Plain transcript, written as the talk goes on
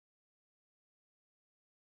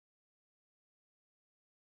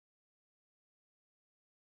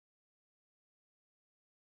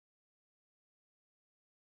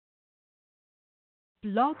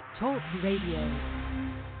Blog Talk Radio.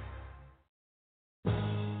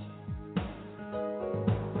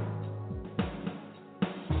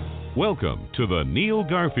 Welcome to the Neil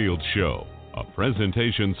Garfield Show, a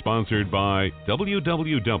presentation sponsored by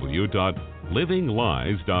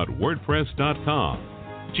www.livinglies.wordpress.com,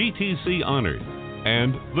 GTC Honored,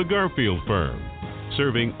 and The Garfield Firm,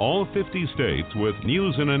 serving all 50 states with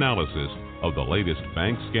news and analysis of the latest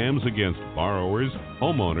bank scams against borrowers,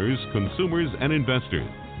 homeowners, consumers, and investors,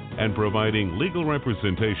 and providing legal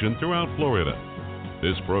representation throughout Florida.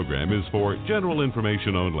 This program is for general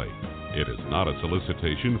information only. It is not a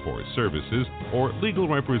solicitation for services or legal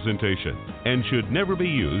representation and should never be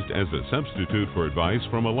used as a substitute for advice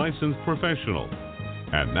from a licensed professional.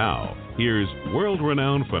 And now, here's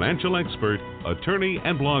world-renowned financial expert, attorney,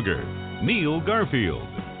 and blogger, Neil Garfield.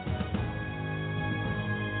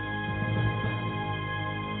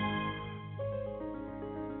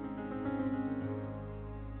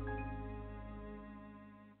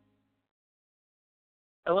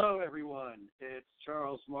 Hello, everyone. It's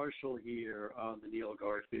Charles Marshall here on the Neil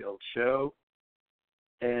Garfield Show.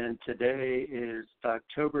 And today is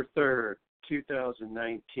October 3rd,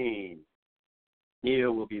 2019.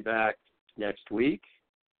 Neil will be back next week.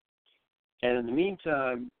 And in the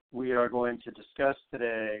meantime, we are going to discuss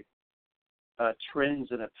today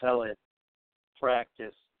trends in appellate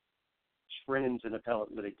practice, trends in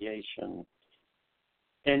appellate litigation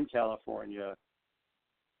in California.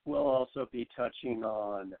 We'll also be touching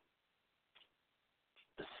on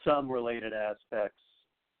some related aspects.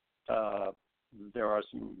 There are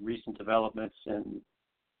some recent developments in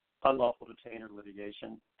unlawful detainer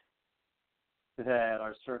litigation that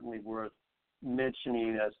are certainly worth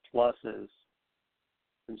mentioning as pluses,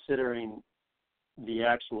 considering the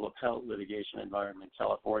actual appellate litigation environment in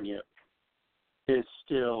California is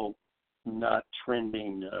still not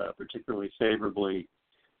trending particularly favorably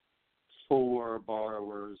for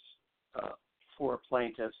borrowers, for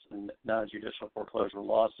plaintiffs in non-judicial foreclosure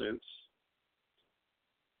lawsuits.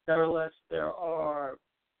 Nevertheless, there are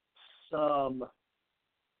some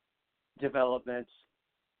developments.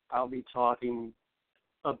 I'll be talking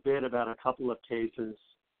a bit about a couple of cases,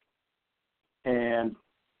 and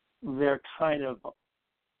they're kind of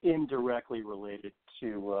indirectly related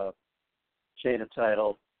to chain of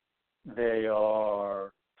title. They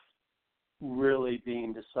are really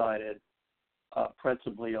being decided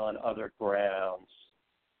principally on other grounds,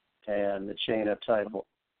 and the chain of title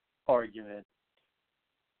argument,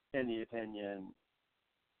 in the opinion,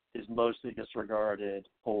 is mostly disregarded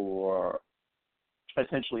or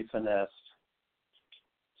essentially finessed.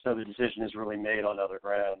 So the decision is really made on other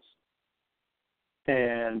grounds.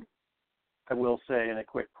 And I will say in a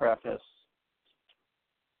quick preface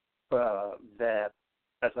that,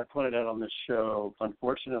 as I pointed out on this show,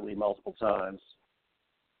 unfortunately multiple times,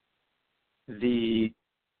 the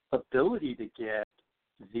ability to get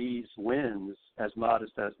these wins, as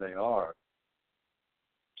modest as they are,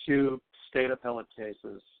 to state appellate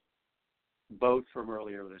cases, both from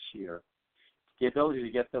earlier this year, the ability to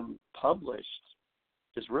get them published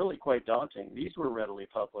is really quite daunting. These were readily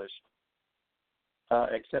published,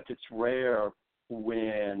 except it's rare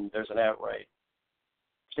when there's an outright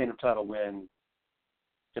chain of title win.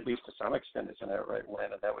 At least to some extent, it's an outright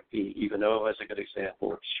win, and that would be Ivanova as a good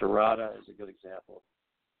example. Sharada is a good example.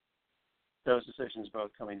 Those decisions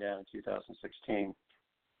both coming down in 2016.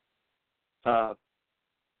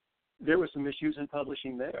 There were some issues in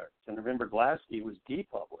publishing there. And remember, Glaske was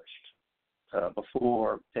depublished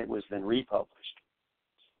before it was then republished,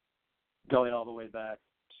 going all the way back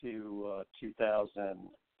to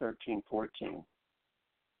 2013-14.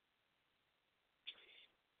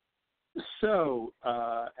 So,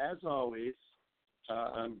 as always,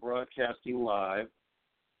 I'm broadcasting live,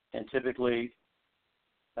 and typically,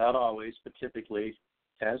 not always, but typically,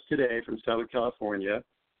 as today, from Southern California.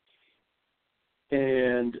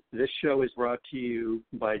 And this show is brought to you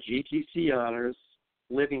by GTC Honors,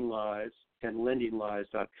 Living Lies, and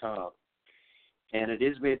LendingLies.com. And it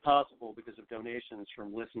is made possible because of donations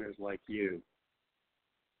from listeners like you.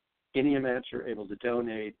 Any amount you're able to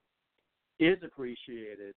donate is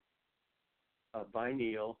appreciated by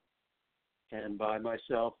Neil and by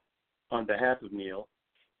myself on behalf of Neil.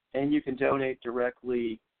 And you can donate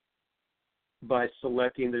directly by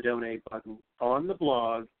selecting the donate button on the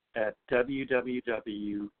blog at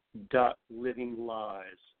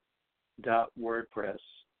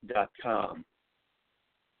www.livinglies.wordpress.com.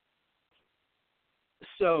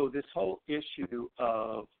 So this whole issue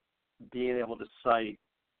of being able to cite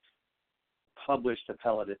published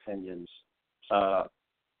appellate opinions,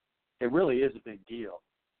 it really is a big deal.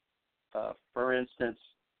 For instance,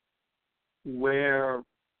 where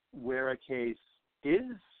a case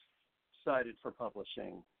is cited for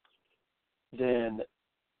publishing, then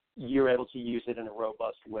you're able to use it in a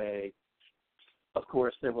robust way. Of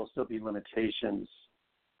course, there will still be limitations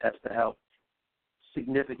as to how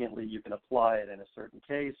significantly you can apply it in a certain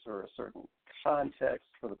case or a certain context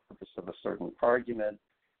for the purpose of a certain argument.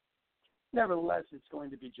 Nevertheless, it's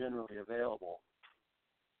going to be generally available.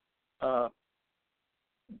 To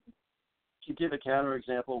give a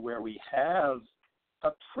counterexample where we have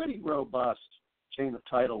a pretty robust chain of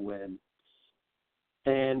title win,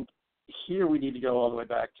 and here we need to go all the way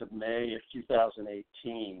back to May of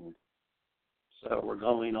 2018. So we're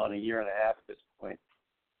going on a year and a half at this point.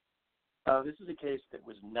 This is a case that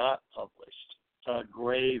was not published,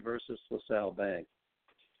 Gray versus LaSalle Bank.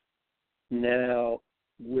 Now,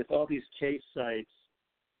 with all these case sites,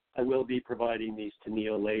 I will be providing these to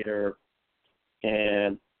Neil later,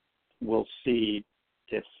 and we'll see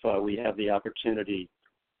if we have the opportunity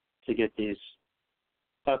to get these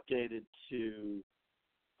updated to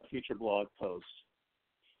a future blog post.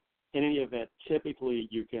 In any event, typically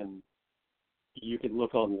you can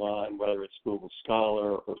look online, whether it's Google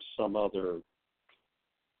Scholar or some other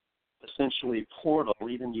essentially portal, or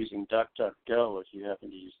even using DuckDuckGo if you happen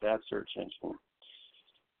to use that search engine.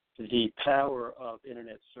 The power of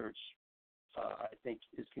internet search, I think,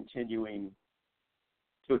 is continuing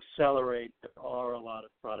to accelerate. There are a lot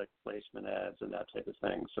of product placement ads and that type of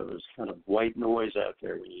thing, so there's kind of white noise out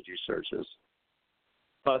there when you do searches.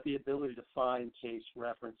 But the ability to find case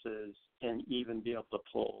references and even be able to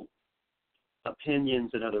pull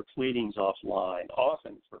opinions and other pleadings offline,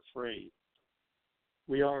 often for free.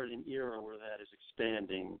 We are in an era where that is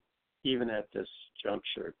expanding, even at this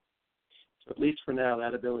juncture. So at least for now,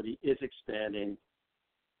 that ability is expanding.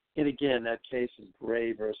 And again, that case is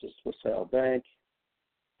Gray versus LaSalle Bank.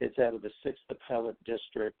 It's out of the 6th Appellate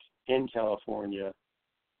District in California.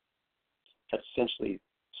 That's essentially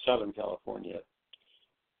Southern California,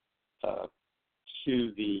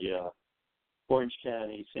 to the Orange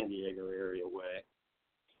County, San Diego area way.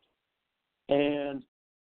 And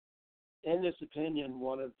in this opinion,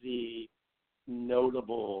 one of the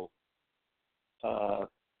notable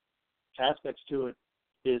aspects to it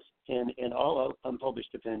is in all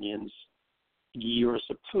unpublished opinions, you're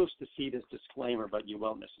supposed to see this disclaimer, but you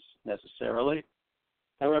won't necessarily.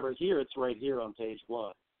 However, here it's right here on page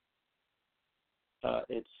 1.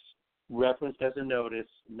 It's referenced as a notice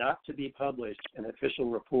not to be published in official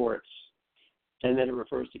reports, and then it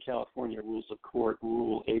refers to California Rules of Court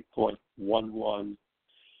Rule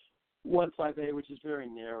 8.1115A, which is very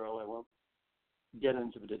narrow. I won't get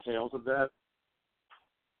into the details of that.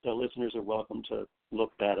 The listeners are welcome to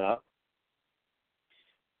look that up.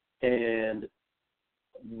 And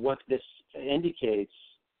what this indicates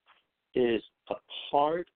is,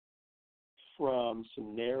 apart from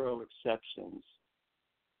some narrow exceptions,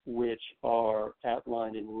 which are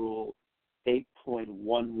outlined in Rule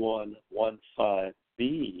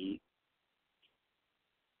 8.1115B,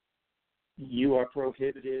 you are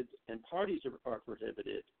prohibited, and parties are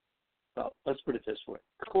prohibited. Well, let's put it this way.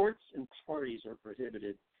 Courts and parties are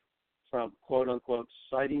prohibited from, quote unquote,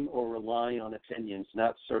 citing or relying on opinions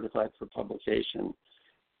not certified for publication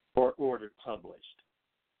or ordered published.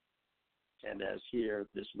 And as here,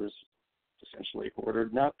 this was essentially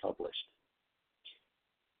ordered not published.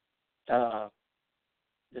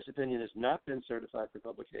 This opinion has not been certified for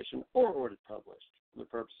publication or ordered published for the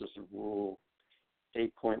purposes of Rule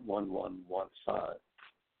 8.1115.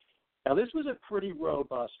 Now, this was a pretty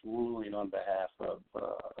robust ruling on behalf of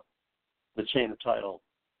the chain of title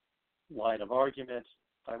line of argument.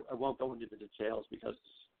 I won't go into the details because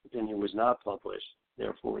this opinion was not published,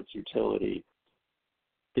 therefore its utility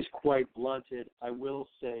is quite blunted. I will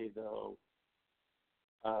say, though,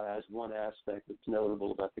 as one aspect that's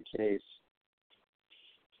notable about the case,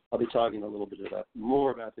 I'll be talking a little bit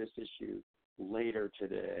more about this issue later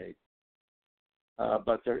today,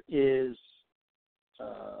 but there is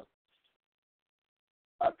a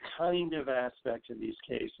kind of aspect to these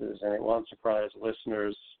cases, and it won't surprise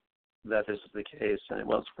listeners that this is the case, and it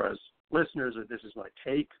won't surprise listeners that this is my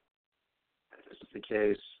take, that this is the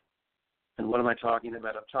case. And what am I talking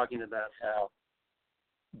about? I'm talking about how,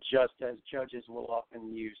 just as judges will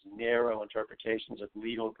often use narrow interpretations of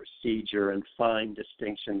legal procedure and fine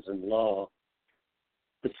distinctions in law,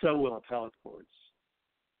 but so will appellate courts.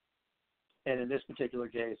 And in this particular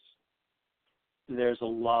case, there's a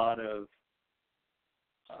lot of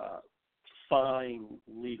fine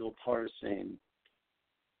legal parsing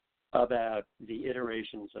about the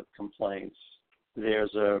iterations of complaints.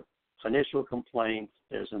 There's an initial complaint,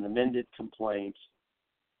 there's an amended complaint,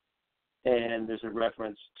 and there's a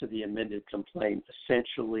reference to the amended complaint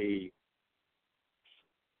essentially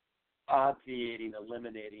obviating,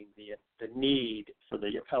 eliminating the need for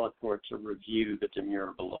the appellate court to review the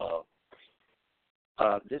demurrer below.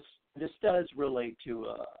 This does relate to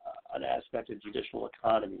an aspect of judicial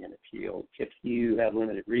economy and appeal. If you have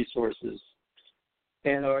limited resources,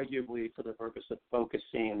 and arguably for the purpose of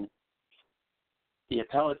focusing the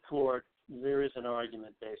appellate court, there is an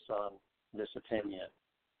argument based on this opinion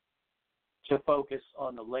to focus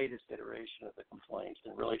on the latest iteration of the complaint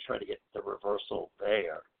and really try to get the reversal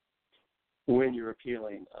there when you're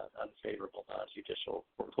appealing an unfavorable non-judicial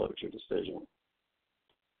foreclosure decision.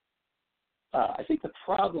 I think the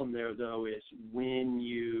problem there, though, is when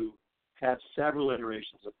you have several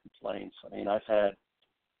iterations of complaints. I mean, I've had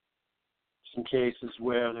some cases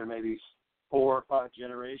where there may be 4 or 5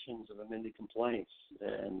 generations of amended complaints,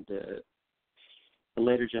 and the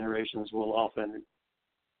later generations will often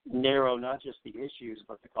narrow not just the issues,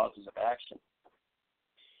 but the causes of action.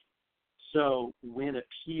 So when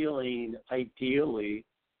appealing, ideally,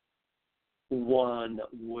 one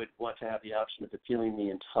would want to have the option of appealing the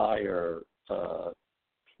entire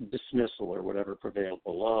dismissal or whatever prevailed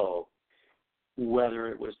below, whether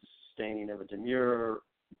it was the sustaining of a demurrer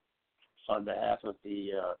on behalf of the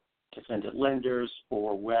defendant lenders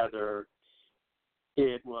or whether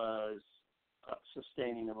it was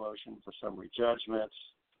sustaining a motion for summary judgment,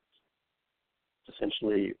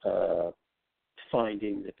 essentially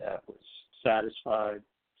finding that was satisfied,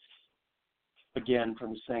 again,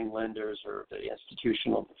 from the same lenders or the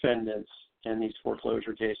institutional defendants in these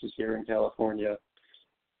foreclosure cases here in California.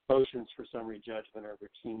 Motions for summary judgment are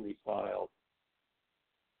routinely filed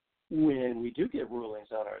when we do get rulings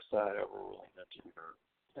on our side overruling the demurrer.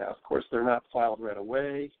 Now, of course, they're not filed right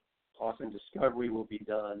away. Often discovery will be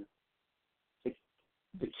done.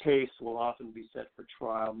 The case will often be set for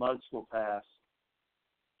trial. Months will pass.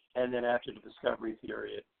 And then after the discovery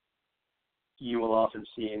period, you will often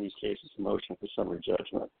see in these cases a motion for summary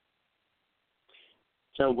judgment.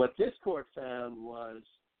 So what this court found was,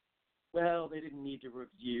 well, they didn't need to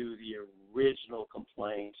review the original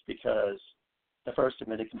complaint because the first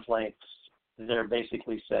amended complaints, they're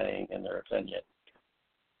basically saying, in their opinion,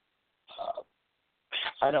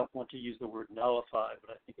 I don't want to use the word nullified,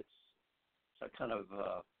 but I think it's a kind of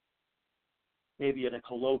maybe in a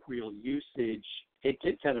colloquial usage, it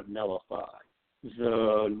did kind of nullify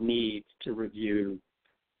the need to review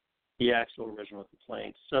the actual original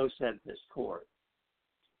complaint. So said this court,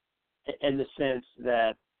 in the sense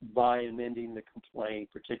that by amending the complaint,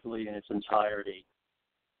 particularly in its entirety,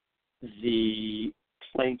 the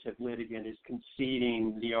plaintiff litigant is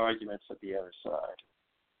conceding the arguments of the other side.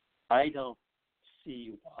 I don't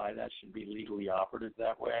see why that should be legally operative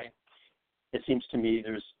that way. It seems to me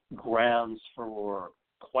there's grounds for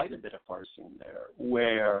quite a bit of parsing there,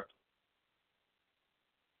 where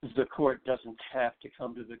the court doesn't have to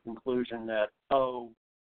come to the conclusion that, oh,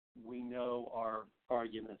 we know our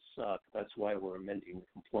arguments suck, that's why we're amending the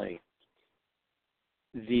complaint.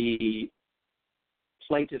 The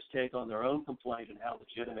plaintiff's take on their own complaint and how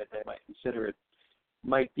legitimate they might consider it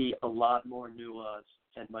might be a lot more nuanced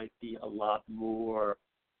and might be a lot more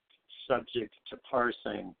subject to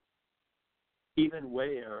parsing, even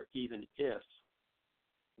if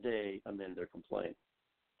they amend their complaint.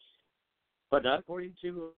 But not according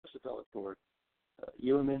to the appellate court.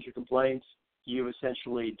 You amend your complaint, you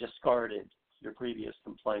essentially discarded your previous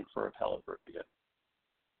complaint for appellate review.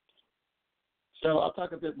 So I'll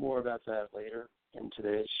talk a bit more about that later in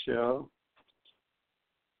today's show.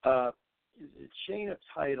 Chain of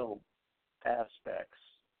title aspects,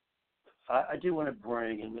 I do want to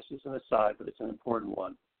bring, and this is an aside, but it's an important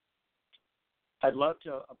one. I'd love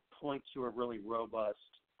to point to a really robust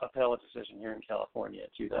appellate decision here in California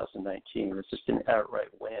in 2019. It's just an outright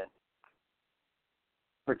win,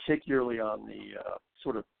 particularly on the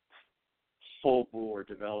sort of full-bore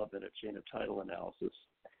development of chain of title analysis.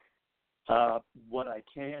 What I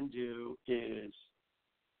can do is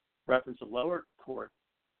reference a lower court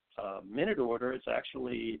minute order. It's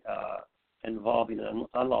actually involving an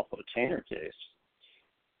unlawful detainer case.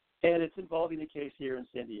 And it's involving a case here in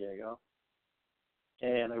San Diego.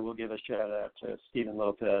 And I will give a shout-out to Stephen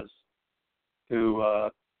Lopez, who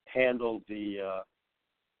handled the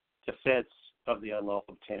defense of the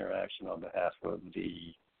unlawful detainer action on behalf of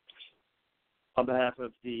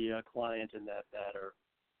the client in that matter.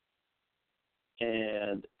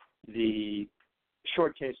 And the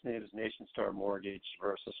short case name is Nation Star Mortgage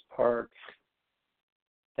versus Park.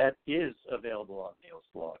 That is available on Neil's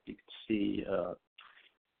blog. You can see a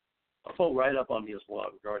full write-up on Neil's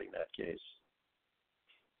blog regarding that case.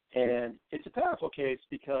 And it's a powerful case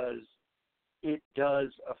because it does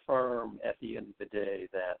affirm at the end of the day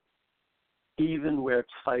that even where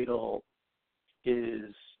title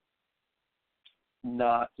is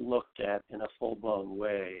not looked at in a full-blown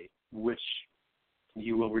way, which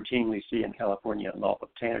you will routinely see in California unlawful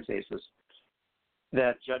obtainer cases,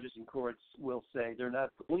 that judges and courts will say they're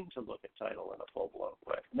not going to look at title in a full-blown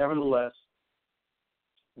way. Nevertheless,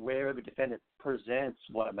 where the defendant presents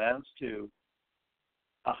what amounts to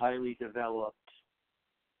a highly developed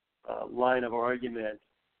line of argument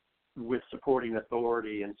with supporting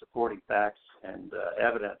authority and supporting facts and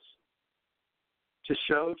evidence, to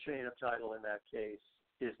show chain of title in that case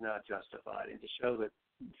is not justified, and to show that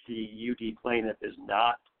the UD plaintiff is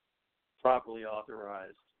not properly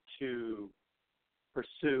authorized to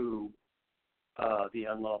pursue the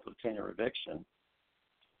unlawful obtainer eviction.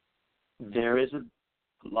 There is a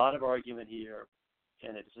lot of argument here,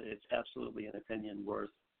 and it's absolutely an opinion worth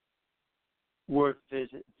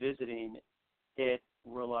visiting. It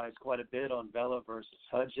relies quite a bit on Bella versus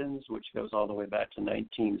Hudgens, which goes all the way back to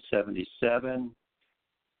 1977.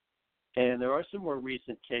 And there are some more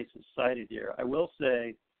recent cases cited here. I will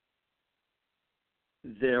say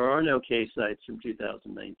there are no case cites from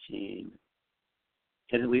 2019.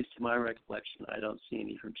 And at least to my recollection, I don't see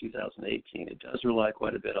any from 2018. It does rely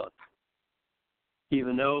quite a bit on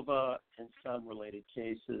Ivanova and some related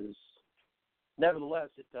cases. Nevertheless,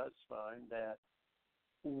 it does find that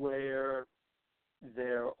where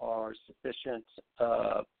there are sufficient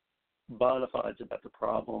bona fides about the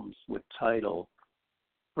problems with title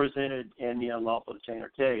presented in the unlawful obtainer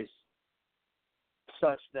case,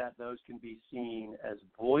 such that those can be seen as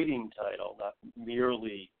voiding title,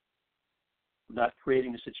 not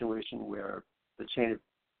creating a situation where the chain of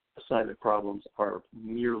assignment problems are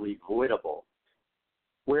merely voidable.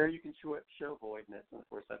 Where you can show voidness, and of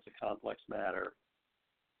course that's a complex matter,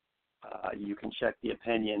 you can check the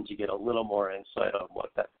opinions, you get a little more insight on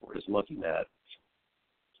what that court is looking at.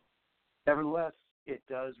 Nevertheless, it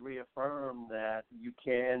does reaffirm that you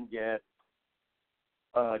can get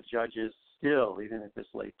judges still, even at this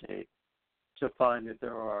late date, to find that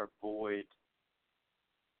there are void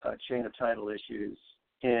chain of title issues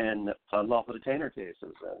in unlawful detainer cases,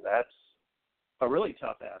 and that's a really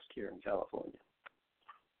tough ask here in California.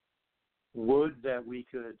 Would that we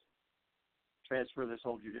could transfer this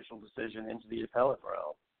whole judicial decision into the appellate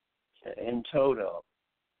realm in toto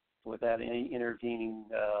without any intervening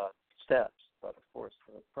steps, but of course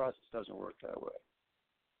the process doesn't work that way.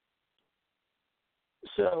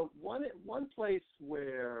 So one place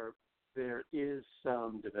where there is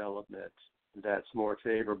some development that's more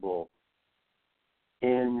favorable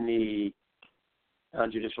in the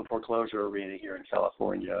non-judicial foreclosure arena here in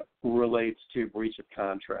California relates to breach of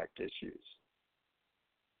contract issues.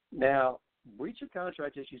 Now, breach of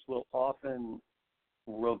contract issues will often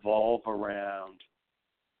revolve around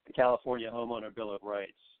the California Homeowner Bill of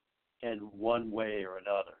Rights in one way or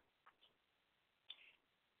another.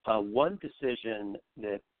 One decision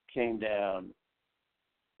that came down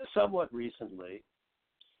somewhat recently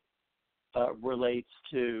relates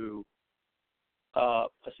to a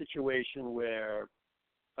situation where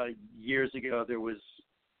years ago there was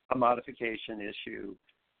a modification issue.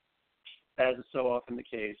 As is so often the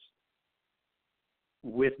case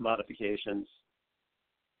with modifications,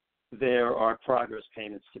 there are progress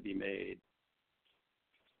payments to be made.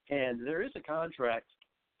 And there is a contract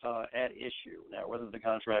at issue. Now, whether the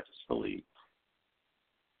contract is fully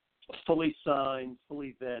signed,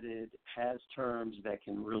 fully vetted, has terms that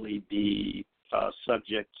can really be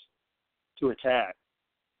subject to attack,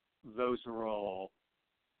 those are all,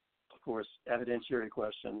 of course, evidentiary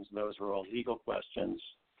questions. Those are all legal questions.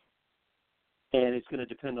 And it's going to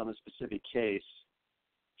depend on the specific case.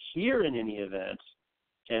 Here, in any event,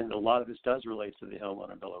 and a lot of this does relate to the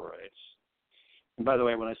Homeowner Bill of Rights. And by the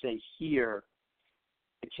way, when I say here,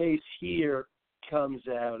 the case here comes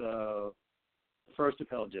out of the First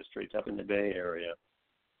Appellate District up in the Bay Area.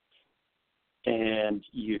 And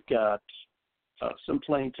you've got some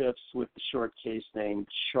plaintiffs with the short case name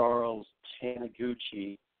Charles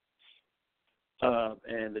Taniguchi,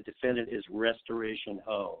 and the defendant is Restoration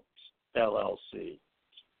Homes, LLC.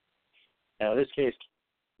 Now, this case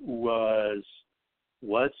was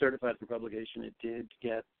certified for publication. It did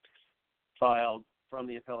get filed from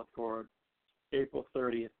the appellate court April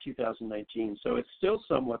 30th, 2019, so it's still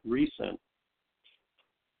somewhat recent.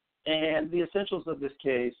 And the essentials of this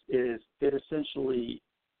case is it essentially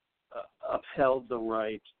upheld the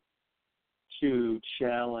right to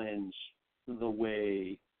challenge the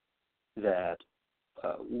way that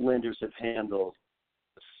lenders have handled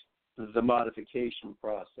the modification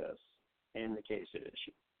process in the case at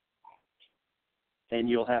issue. and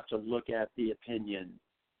you'll have to look at the opinion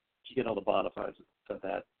to get all the bona fides of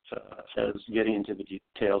that. As getting into the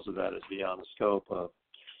details of that is beyond the scope of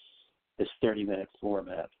this 30-minute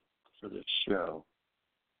format for this show.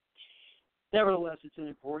 Nevertheless, it's an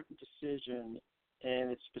important decision,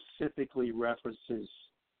 and it specifically references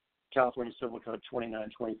California Civil Code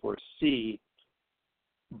 2924C,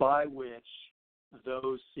 by which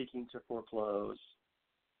those seeking to foreclose,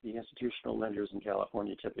 the institutional lenders in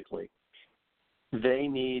California typically, they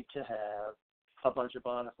need to have a bunch of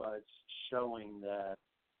bona fides showing that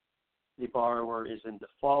the borrower is in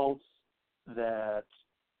default, that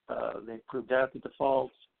they've proved out the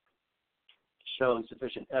default, showing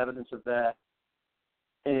sufficient evidence of that,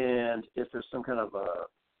 and if there's some kind of a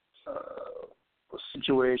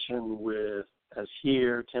situation with, as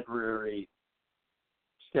here, temporary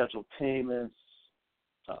scheduled payments,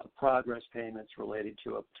 progress payments related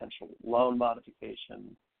to a potential loan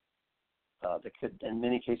modification that could, in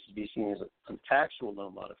many cases, be seen as an actual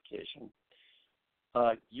loan modification.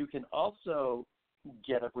 You can also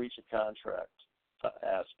get a breach of contract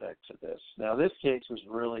aspect to this. Now, this case was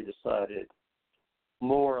really decided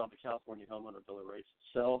more on the California Homeowner Bill of Rights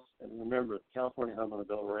itself. And remember, the California Homeowner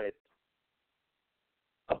Bill of Rights,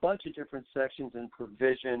 a bunch of different sections and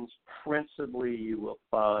provisions, principally you will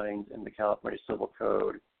find in the California Civil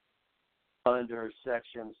Code under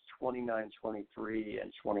sections 2923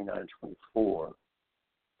 and 2924.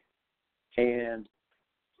 And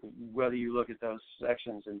whether you look at those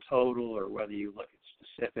sections in total or whether you look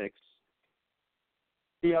at specifics,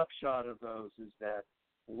 the upshot of those is that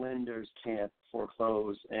lenders can't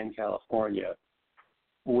foreclose in California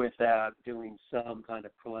without doing some kind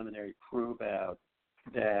of preliminary prove-out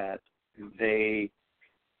that they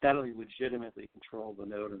not only legitimately control the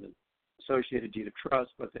note of the associated deed of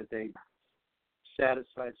trust, but that they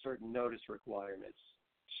satisfied certain notice requirements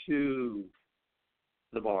to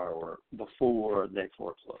the borrower before they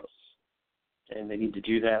foreclose. And they need to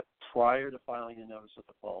do that prior to filing a notice of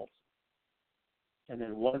default. And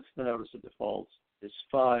then once the notice of default is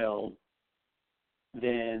filed,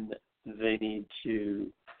 then they need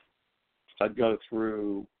to go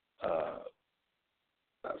through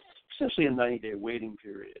essentially a 90-day waiting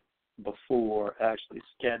period before actually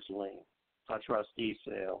scheduling a trustee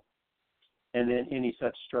sale. And then any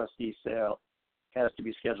such trustee sale has to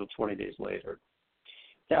be scheduled 20 days later.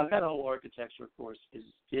 Now, that whole architecture, of course,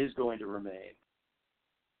 is going to remain.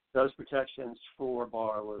 Those protections for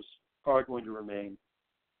borrowers are going to remain.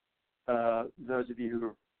 Those of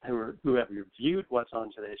you who have reviewed what's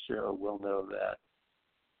on today's show will know that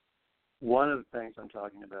one of the things I'm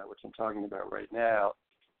talking about, which I'm talking about right now,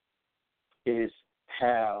 is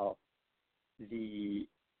how the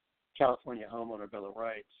California Homeowner Bill of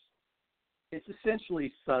Rights is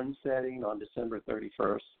essentially sunsetting on December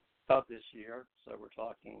 31st of this year. So we're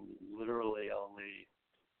talking literally only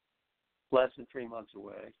less than 3 months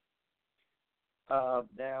away.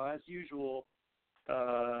 Now, as usual,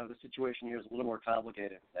 the situation here is a little more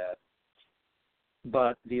complicated than that.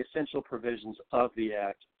 But the essential provisions of the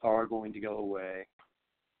Act are going to go away,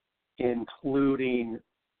 including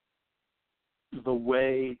the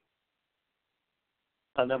way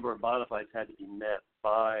a number of bona fides had to be met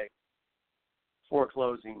by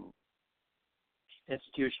foreclosing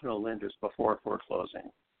institutional lenders before foreclosing.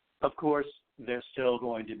 Of course, they're still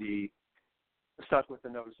going to be stuck with the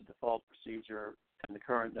notice of default procedure and the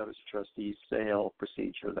current notice of trustee sale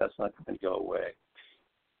procedure. That's not going to go away.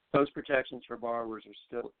 Those protections for borrowers are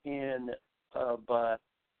still in, but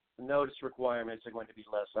the notice requirements are going to be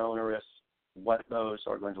less onerous. What those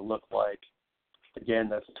are going to look like, again,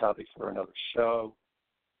 that's a topic for another show.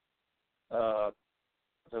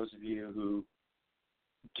 Those of you who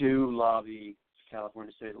do lobby the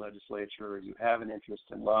California State Legislature, you have an interest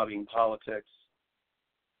in lobbying politics,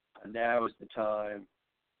 now is the time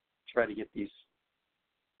to try to get these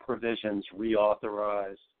provisions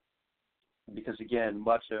reauthorized, because, again,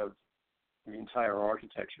 much of the entire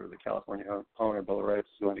architecture of the California Homeowner Bill of Rights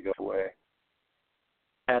is going to go away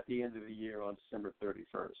at the end of the year on December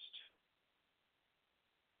 31st.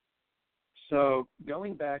 So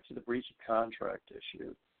going back to the breach of contract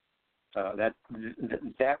issue,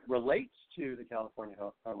 that relates to the California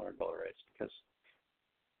Homeowner Bill of Rights, because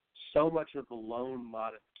so much of the loan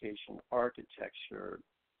modification architecture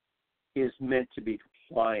is meant to be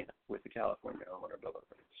compliant with the California Homeowner Bill of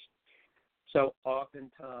Rights. So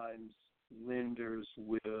oftentimes lenders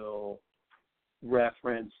will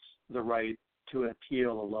reference the right to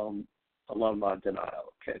appeal a loan mod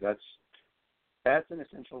denial. Okay, that's an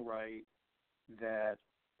essential right that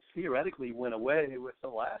theoretically went away with the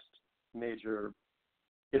last major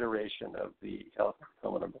iteration of the California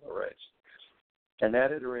Homeowner Bill of Rights. And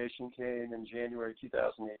that iteration came in January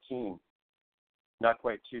 2018, not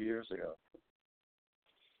quite 2 years ago.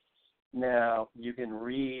 Now, you can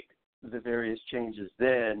read the various changes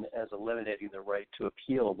then as eliminating the right to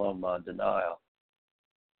appeal a loan mod denial.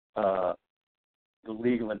 The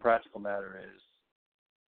legal and practical matter is,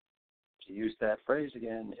 to use that phrase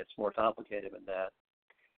again, it's more complicated than that.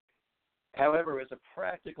 However, as a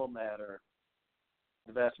practical matter,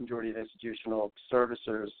 the vast majority of institutional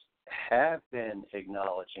servicers have been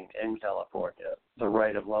acknowledging in California the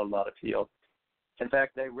right of loan mod appeal. In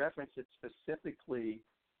fact, they reference it specifically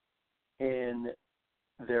in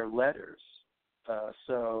their letters.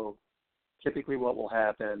 So typically what will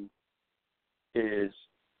happen is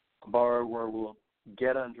a borrower will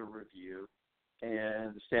get under review,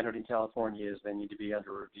 and the standard in California is they need to be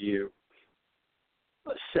under review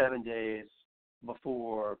 7 days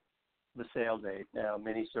before the sale date. Now,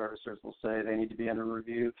 many servicers will say they need to be under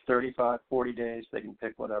review 35, 40 days. They can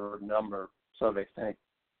pick whatever number, so they think.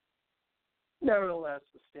 Nevertheless,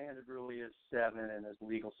 the standard really is 7, and there's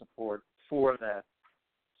legal support for that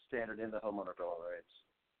standard in the Homeowner Bill of Rights.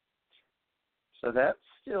 So that's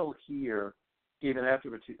still here even after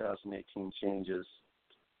the 2018 changes.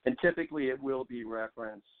 And typically it will be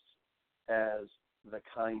referenced as the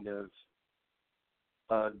kind of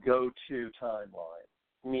go-to timeline,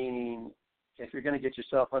 meaning if you're going to get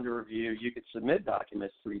yourself under review, you could submit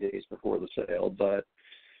documents 3 days before the sale, but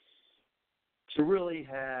to really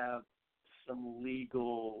have some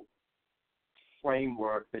legal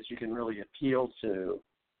framework that you can really appeal to,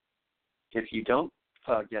 if you don't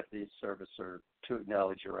get the servicer to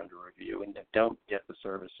acknowledge you're under review and don't get the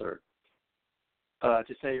servicer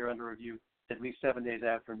to say you're under review at least 7 days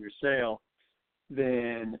after your sale,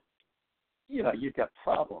 then you've got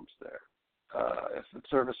problems there. If the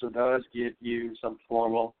servicer does give you some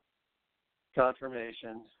formal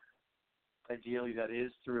confirmation, ideally that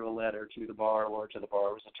is through a letter to the borrower or to the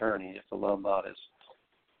borrower's attorney if the loan mod is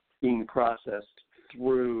being processed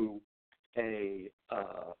through an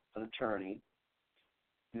attorney,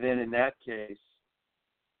 then in that case,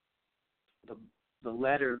 the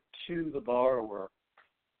letter to the borrower,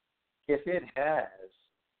 if it has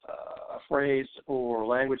a phrase or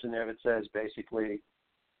language in there that says basically,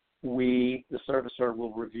 we, the servicer,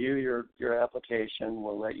 will review your application,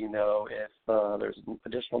 we'll let you know if there's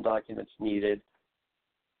additional documents needed,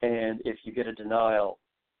 and if you get a denial,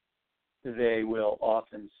 they will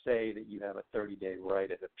often say that you have a 30-day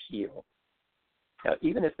right of appeal. Now,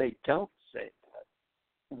 even if they don't say that,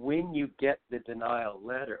 when you get the denial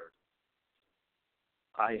letter,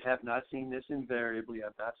 I have not seen this invariably,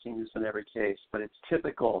 I've not seen this in every case, but it's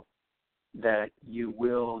typical that you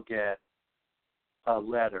will get a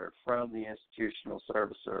letter from the institutional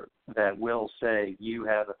servicer that will say you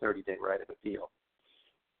have a 30-day right of appeal.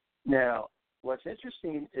 Now, what's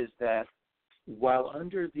interesting is that while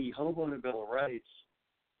under the Homeowner Bill of Rights,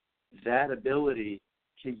 that ability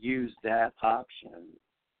to use that option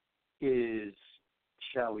is,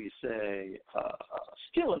 shall we say,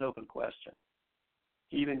 still an open question,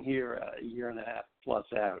 even here a year and a half plus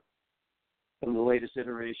out from the latest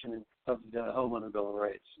iteration of the Homeowner Bill of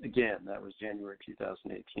Rights. Again, that was January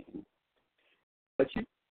 2018. But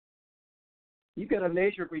you've got a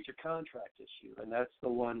major breach of contract issue, and that's the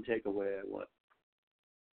one takeaway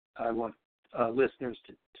I want listeners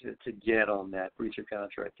to get on that breach of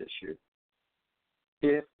contract issue.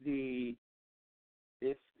 If the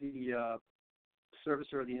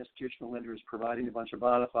servicer or the institutional lender is providing a bunch of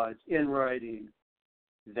bona fides in writing,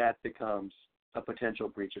 that becomes a potential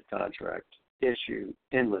breach of contract issue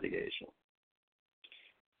in litigation.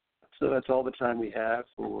 So that's all the time we have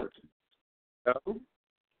for today,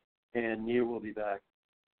 and Neil will be back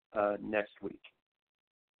next week.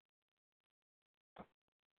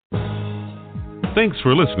 Thanks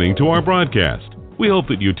for listening to our broadcast. We hope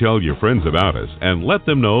that you tell your friends about us and let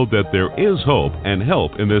them know that there is hope and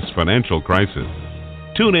help in this financial crisis.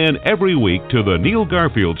 Tune in every week to The Neil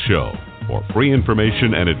Garfield Show for free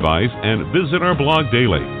information and advice, and visit our blog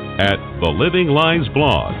daily at The Living Lies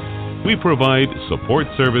blog. We provide support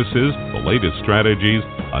services, the latest strategies,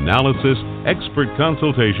 analysis, expert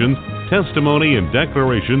consultations, testimony, and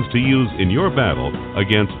declarations to use in your battle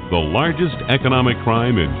against the largest economic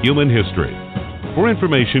crime in human history. For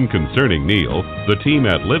information concerning Neil, the team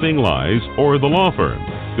at Living Lies, or the law firm,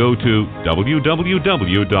 go to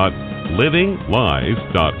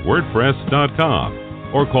www.livinglies.wordpress.com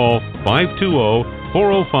or call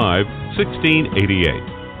 520-405-1688.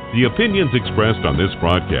 The opinions expressed on this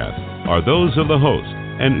broadcast are those of the host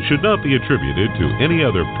and should not be attributed to any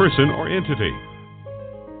other person or entity.